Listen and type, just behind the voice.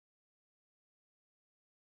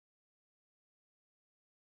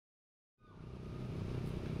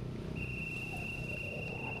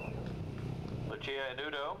Lucia and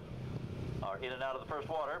Udo are in and out of the first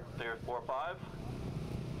water. Clear 4-5.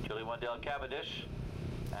 Julie Wendell Cavendish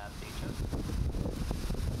and Teacher.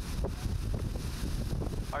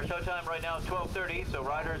 Our show time right now is 12:30, so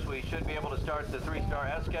riders, we should be able to start the 3-star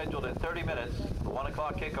as scheduled in 30 minutes, 1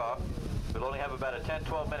 o'clock kickoff. We'll only have about a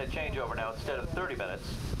 10-12 minute changeover now instead of 30 minutes.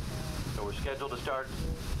 So we're scheduled to start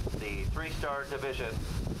the 3-star division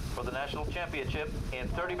for the National Championship in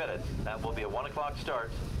 30 minutes. That will be a 1 o'clock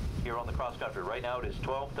start here on the cross country. Right now it is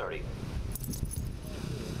 12:30.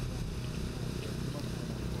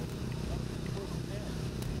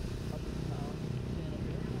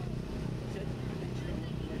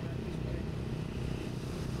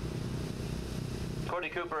 Courtney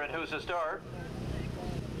Cooper and Who's a Star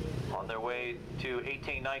on their way to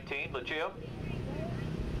 1819. Lucia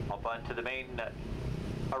up onto the main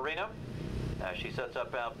arena as she sets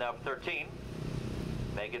up now for 13.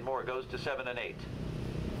 Megan Moore goes to 7 and 8.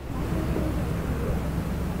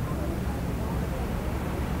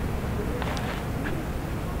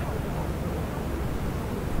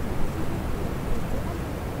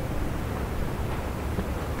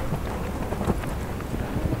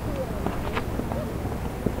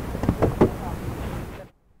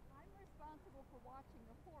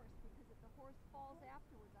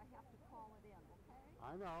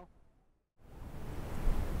 I know.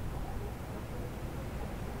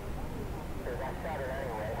 I shot it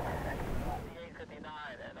anyway. The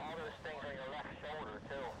 859 and all those things on your left shoulder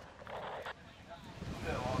too.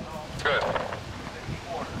 Good.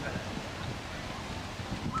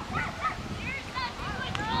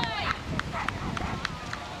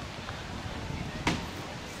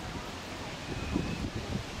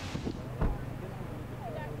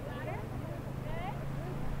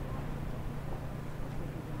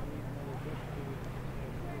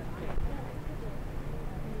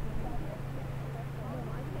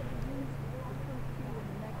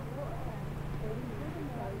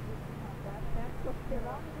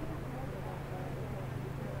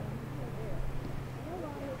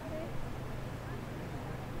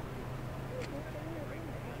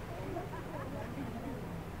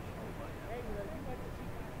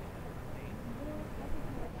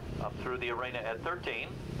 Up through the arena at 13.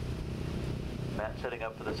 Matt setting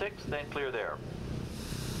up for the 6th, then clear there.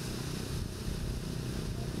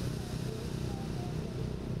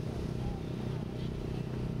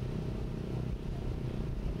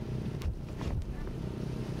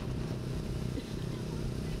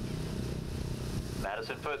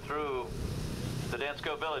 Madison Foot through the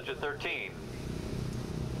Dansko Village at 13.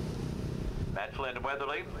 Matt Flynn and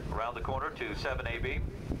Weatherly around the corner to 7 AB.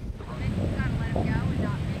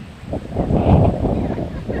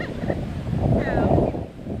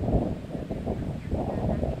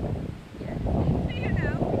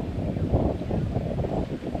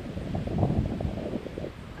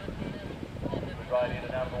 Right in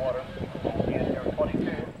and out of the water. He is here at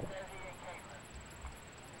 22.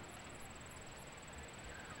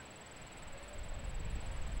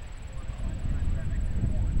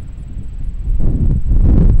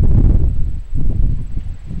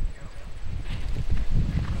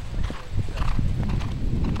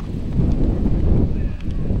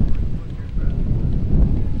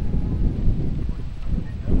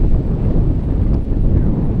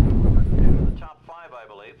 I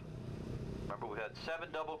believe. Remember, we've had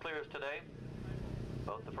 7 double clears today.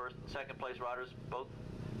 Both the first and second place riders, both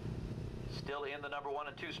still in the number 1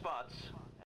 and 2 spots.